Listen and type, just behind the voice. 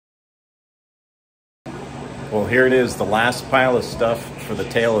Well, here it is, the last pile of stuff for the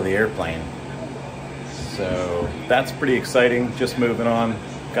tail of the airplane. So that's pretty exciting. Just moving on.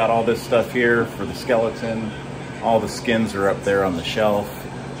 Got all this stuff here for the skeleton. All the skins are up there on the shelf.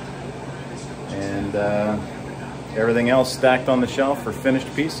 And everything else stacked on the shelf for finished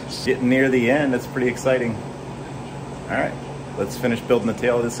pieces. Getting near the end, it's pretty exciting. All right, let's finish building the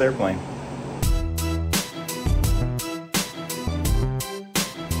tail of this airplane.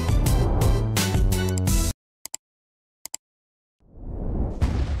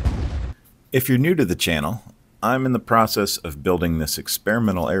 If you're new to the channel, I'm in the process of building this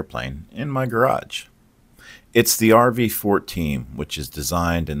experimental airplane in my garage. It's the RV-14, which is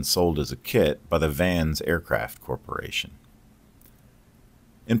designed and sold as a kit by the Vans Aircraft Corporation.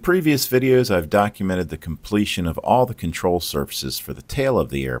 In previous videos, I've documented the completion of all the control surfaces for the tail of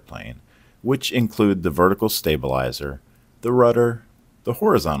the airplane, which include the vertical stabilizer, the rudder, the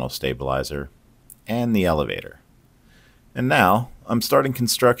horizontal stabilizer, and the elevator. And now, I'm starting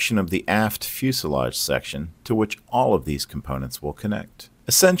construction of the aft fuselage section to which all of these components will connect.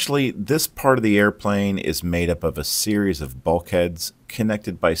 Essentially, this part of the airplane is made up of a series of bulkheads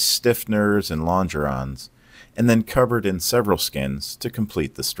connected by stiffners and longerons, and then covered in several skins to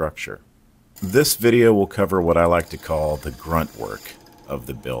complete the structure. This video will cover what I like to call the grunt work of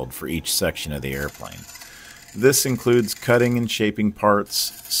the build for each section of the airplane. This includes cutting and shaping parts,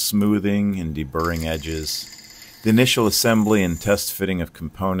 smoothing and deburring edges, the initial assembly and test fitting of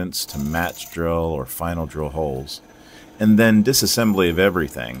components to match drill or final drill holes, and then disassembly of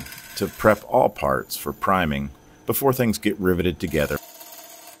everything to prep all parts for priming before things get riveted together.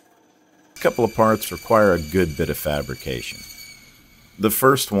 A couple of parts require a good bit of fabrication. The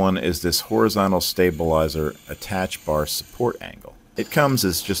first one is this horizontal stabilizer attach bar support angle. It comes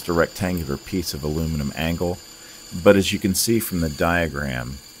as just a rectangular piece of aluminum angle, but as you can see from the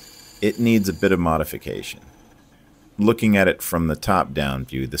diagram, it needs a bit of modification. Looking at it from the top-down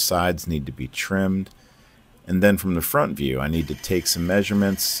view, the sides need to be trimmed, and then from the front view, I need to take some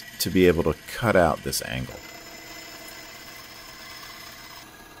measurements to be able to cut out this angle.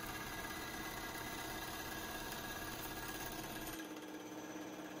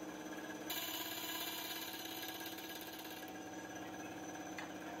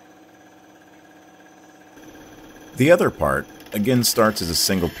 The other part, again, starts as a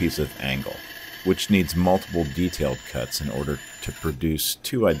single piece of angle, which needs multiple detailed cuts in order to produce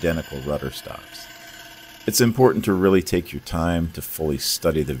two identical rudder stops. It's important to really take your time to fully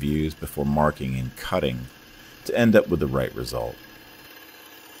study the views before marking and cutting to end up with the right result.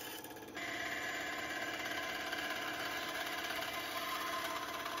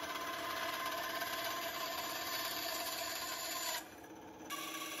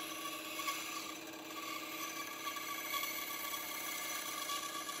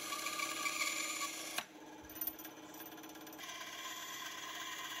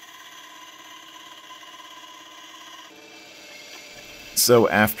 So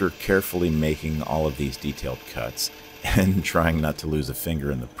after carefully making all of these detailed cuts and trying not to lose a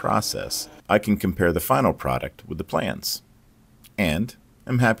finger in the process, I can compare the final product with the plans. And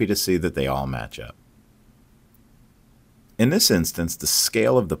I'm happy to see that they all match up. In this instance, the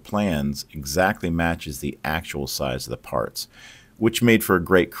scale of the plans exactly matches the actual size of the parts, which made for a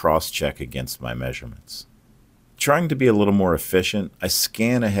great cross-check against my measurements. Trying to be a little more efficient, I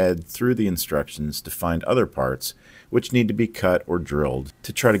scan ahead through the instructions to find other parts which need to be cut or drilled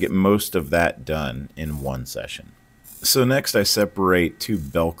to try to get most of that done in one session. So next I separate two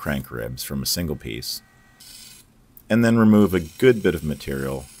bell crank ribs from a single piece, and then remove a good bit of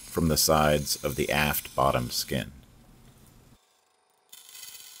material from the sides of the aft bottom skin.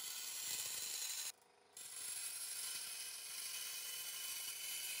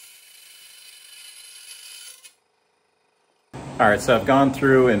 Alright, so I've gone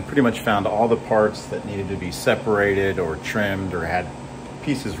through and pretty much found all the parts that needed to be separated or trimmed or had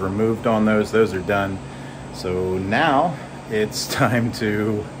pieces removed on those. Those are done. So now it's time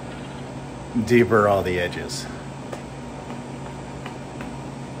to deburr all the edges.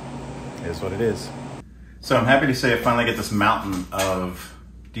 It is what it is. So I'm happy to say I finally get this mountain of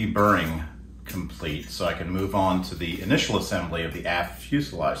deburring complete so I can move on to the initial assembly of the aft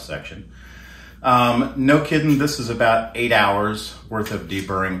fuselage section. No kidding, this is about 8 hours worth of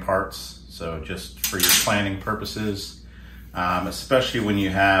deburring parts. So just for your planning purposes, especially when you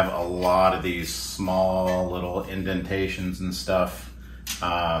have a lot of these small little indentations and stuff,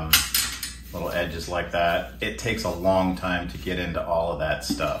 little edges like that, it takes a long time to get into all of that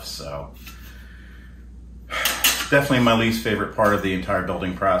stuff. So definitely my least favorite part of the entire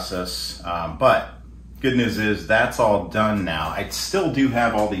building process, but Good news is that's all done now. I still do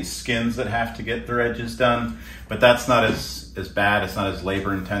have all these skins that have to get their edges done, but that's not as bad. It's not as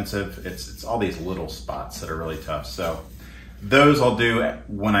labor intensive. It's all these little spots that are really tough. So those I'll do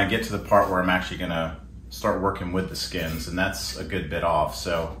when I get to the part where I'm actually gonna start working with the skins, and that's a good bit off.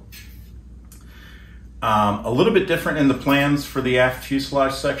 So a little bit different in the plans for the aft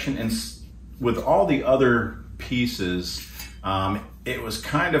fuselage section, and with all the other pieces, it was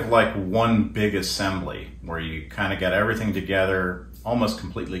kind of like one big assembly where you kind of got everything together, almost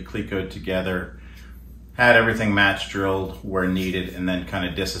completely clecoed together, had everything match drilled where needed, and then kind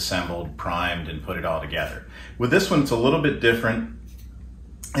of disassembled, primed, and put it all together. With this one, it's a little bit different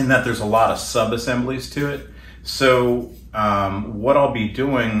in that there's a lot of sub-assemblies to it. So what I'll be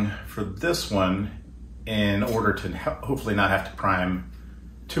doing for this one, in order to hopefully not have to prime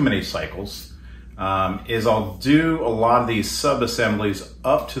too many cycles, is I'll do a lot of these sub-assemblies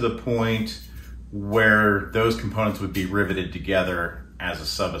up to the point where those components would be riveted together as a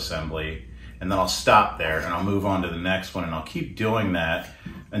sub-assembly, and then I'll stop there and I'll move on to the next one, and I'll keep doing that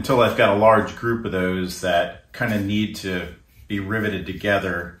until I've got a large group of those that kind of need to be riveted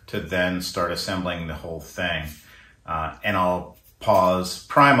together to then start assembling the whole thing. And I'll pause,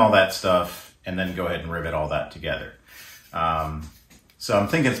 prime all that stuff, and then go ahead and rivet all that together. So I'm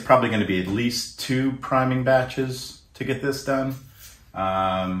thinking it's probably going to be at least 2 priming batches to get this done.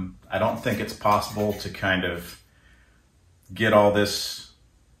 I don't think it's possible to kind of get all this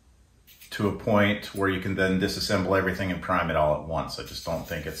to a point where you can then disassemble everything and prime it all at once. I just don't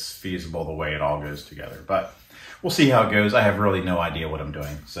think it's feasible the way it all goes together. But we'll see how it goes. I have really no idea what I'm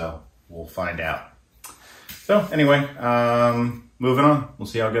doing, so we'll find out. So anyway, moving on. We'll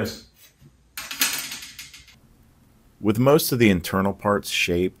see how it goes. With most of the internal parts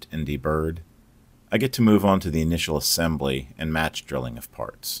shaped and deburred, I get to move on to the initial assembly and match drilling of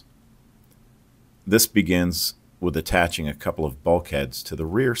parts. This begins with attaching a couple of bulkheads to the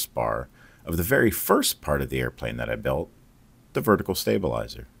rear spar of the very first part of the airplane that I built, the vertical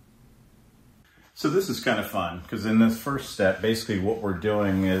stabilizer. So this is kind of fun, because in this first step, basically what we're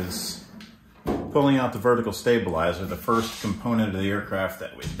doing is pulling out the vertical stabilizer, the first component of the aircraft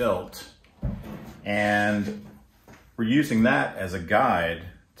that we built, and we're using that as a guide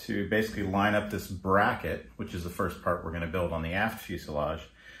to basically line up this bracket, which is the first part we're going to build on the aft fuselage.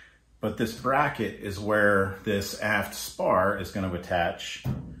 But this bracket is where this aft spar is going to attach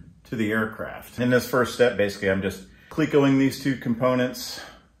to the aircraft. In this first step, basically, I'm just clecoing these 2 components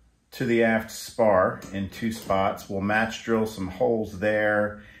to the aft spar in 2 spots. We'll match drill some holes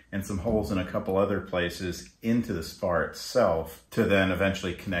there and some holes in a couple other places into the spar itself to then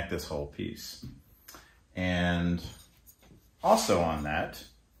eventually connect this whole piece. And also on that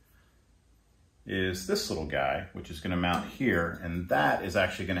is this little guy, which is going to mount here, and that is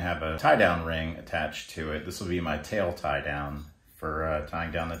actually going to have a tie-down ring attached to it. This will be my tail tie-down for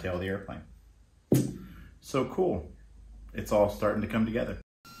tying down the tail of the airplane. So cool. It's all starting to come together.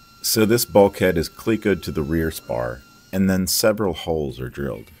 So this bulkhead is clecoed to the rear spar, and then several holes are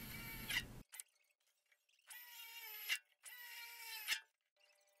drilled.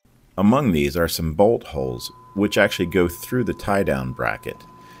 Among these are some bolt holes which actually go through the tie-down bracket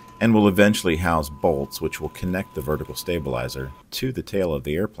and will eventually house bolts which will connect the vertical stabilizer to the tail of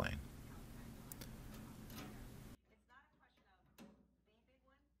the airplane.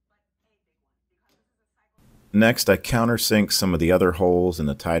 Next, I countersink some of the other holes in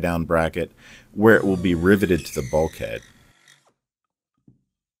the tie-down bracket where it will be riveted to the bulkhead,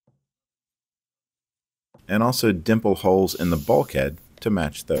 and also dimple holes in the bulkhead to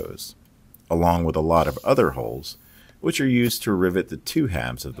match those, along with a lot of other holes which are used to rivet the 2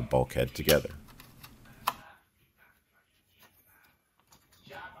 halves of the bulkhead together.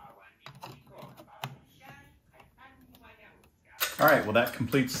 Alright, well that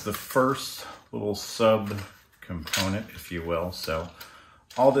completes the first little sub-component, if you will. So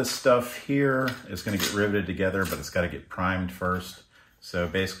all this stuff here is going to get riveted together, but it's got to get primed first. So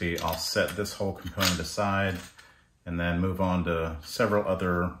basically I'll set this whole component aside and then move on to several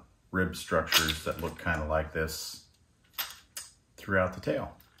other rib structures that look kind of like this throughout the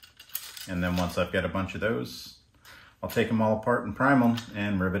tail. And then once I've got a bunch of those, I'll take them all apart and prime them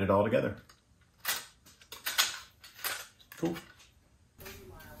and rivet it all together. Cool.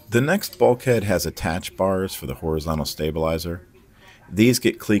 The next bulkhead has attach bars for the horizontal stabilizer. These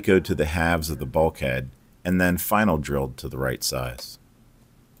get clecoed to the halves of the bulkhead and then final drilled to the right size.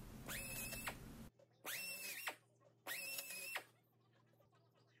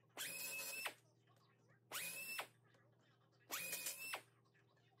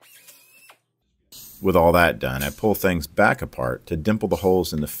 With all that done, I pull things back apart to dimple the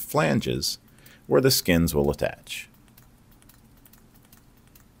holes in the flanges where the skins will attach.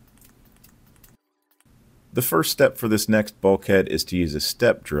 The first step for this next bulkhead is to use a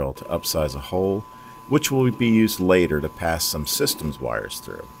step drill to upsize a hole, which will be used later to pass some systems wires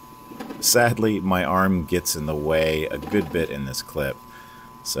through. Sadly, my arm gets in the way a good bit in this clip,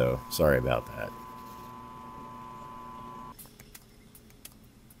 so sorry about that.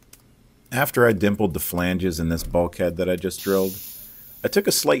 After I dimpled the flanges in this bulkhead that I just drilled, I took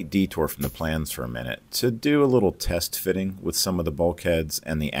a slight detour from the plans for a minute to do a little test fitting with some of the bulkheads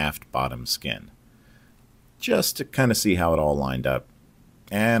and the aft bottom skin, just to kind of see how it all lined up,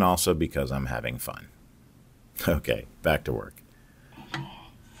 and also because I'm having fun. Okay, back to work.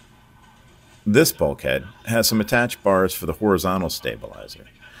 This bulkhead has some attached bars for the horizontal stabilizer,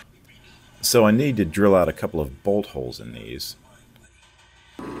 so I need to drill out a couple of bolt holes in these.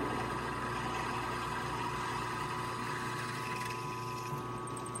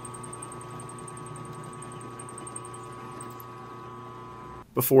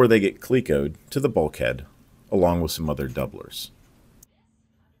 Before they get clecoed to the bulkhead, along with some other doublers.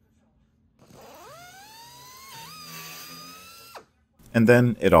 And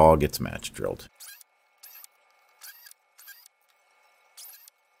then it all gets match drilled.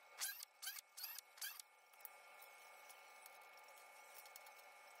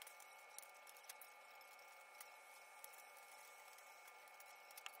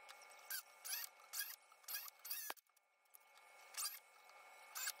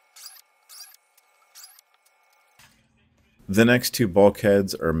 The next two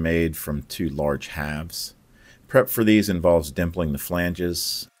bulkheads are made from two large halves. Prep for these involves dimpling the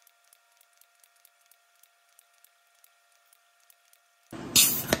flanges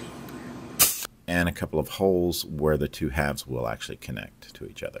and a couple of holes where the two halves will actually connect to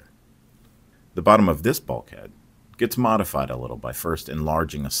each other. The bottom of this bulkhead gets modified a little by first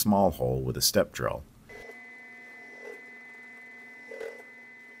enlarging a small hole with a step drill.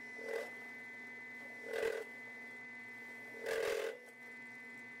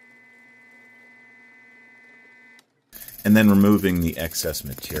 And then removing the excess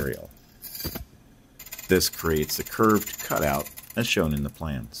material. This creates the curved cutout as shown in the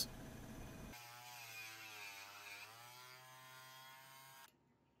plans.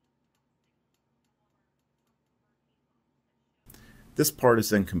 This part is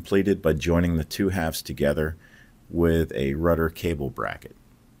then completed by joining the two halves together with a rudder cable bracket,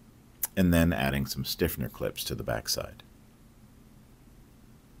 and then adding some stiffener clips to the backside.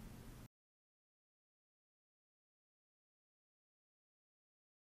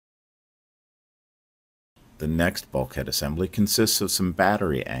 The next bulkhead assembly consists of some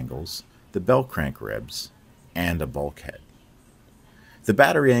battery angles, the bell crank ribs, and a bulkhead. The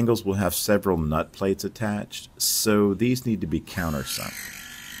battery angles will have several nut plates attached, so these need to be countersunk.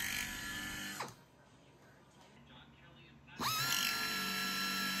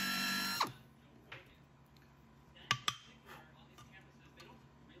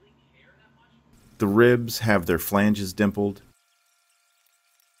 The ribs have their flanges dimpled,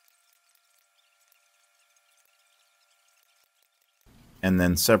 and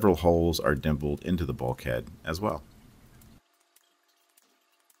then several holes are dimpled into the bulkhead as well.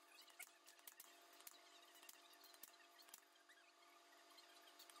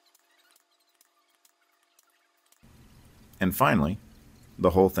 And finally, the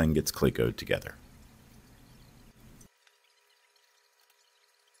whole thing gets clecoed together.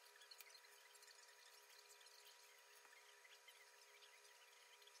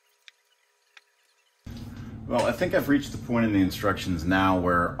 Well, I think I've reached the point in the instructions now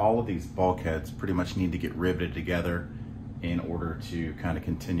where all of these bulkheads pretty much need to get riveted together in order to kind of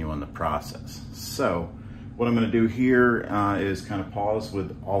continue on the process. So what I'm going to do here is kind of pause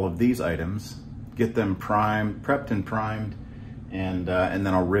with all of these items, get them primed, prepped and primed, and then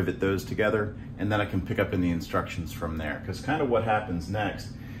I'll rivet those together, and then I can pick up in the instructions from there. Because kind of what happens next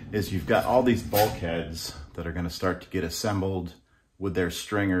is you've got all these bulkheads that are going to start to get assembled with their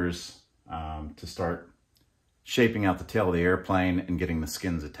stringers to start shaping out the tail of the airplane and getting the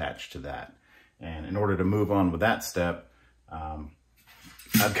skins attached to that. And in order to move on with that step,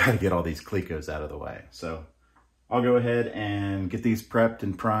 I've got to get all these clecos out of the way. So I'll go ahead and get these prepped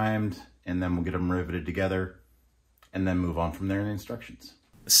and primed, and then we'll get them riveted together and then move on from there in the instructions.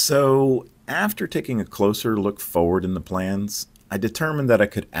 So after taking a closer look forward in the plans, I determined that I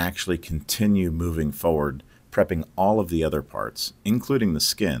could actually continue moving forward, prepping all of the other parts, including the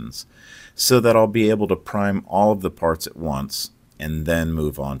skins, so that I'll be able to prime all of the parts at once and then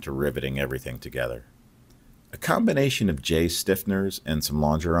move on to riveting everything together. A combination of J stiffners and some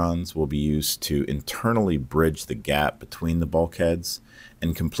longerons will be used to internally bridge the gap between the bulkheads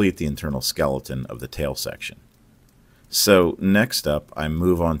and complete the internal skeleton of the tail section. So next up, I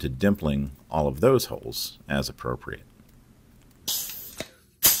move on to dimpling all of those holes as appropriate.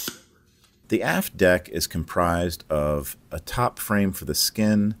 The aft deck is comprised of a top frame for the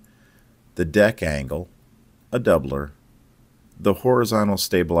skin, the deck angle, a doubler, the horizontal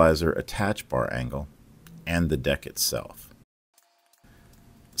stabilizer attach bar angle, and the deck itself.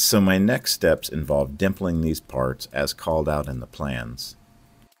 So my next steps involve dimpling these parts as called out in the plans.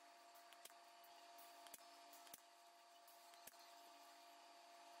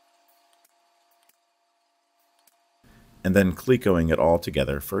 And then clecoing it all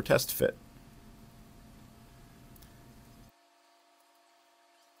together for a test fit.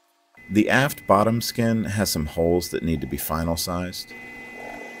 The aft bottom skin has some holes that need to be final sized.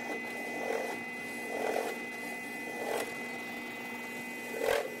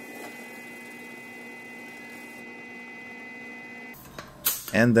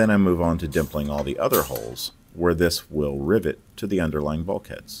 And then I move on to dimpling all the other holes, where this will rivet to the underlying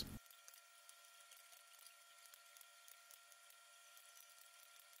bulkheads.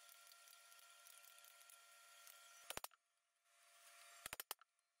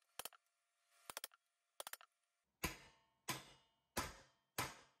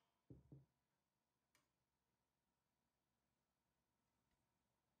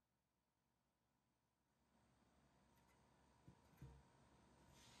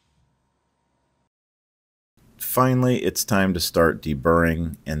 Finally, it's time to start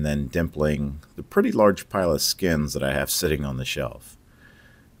deburring and then dimpling the pretty large pile of skins that I have sitting on the shelf.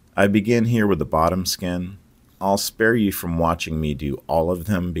 I begin here with the bottom skin. I'll spare you from watching me do all of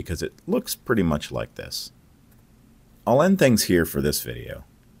them because it looks pretty much like this. I'll end things here for this video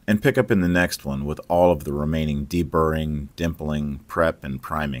and pick up in the next one with all of the remaining deburring, dimpling, prep, and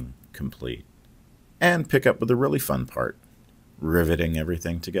priming complete. And pick up with the really fun part, riveting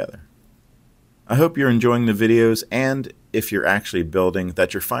everything together. I hope you're enjoying the videos, and if you're actually building,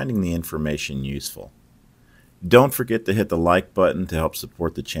 that you're finding the information useful. Don't forget to hit the like button to help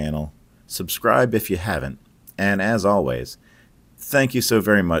support the channel, subscribe if you haven't, and as always, thank you so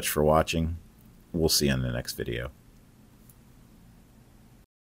very much for watching. We'll see you in the next video.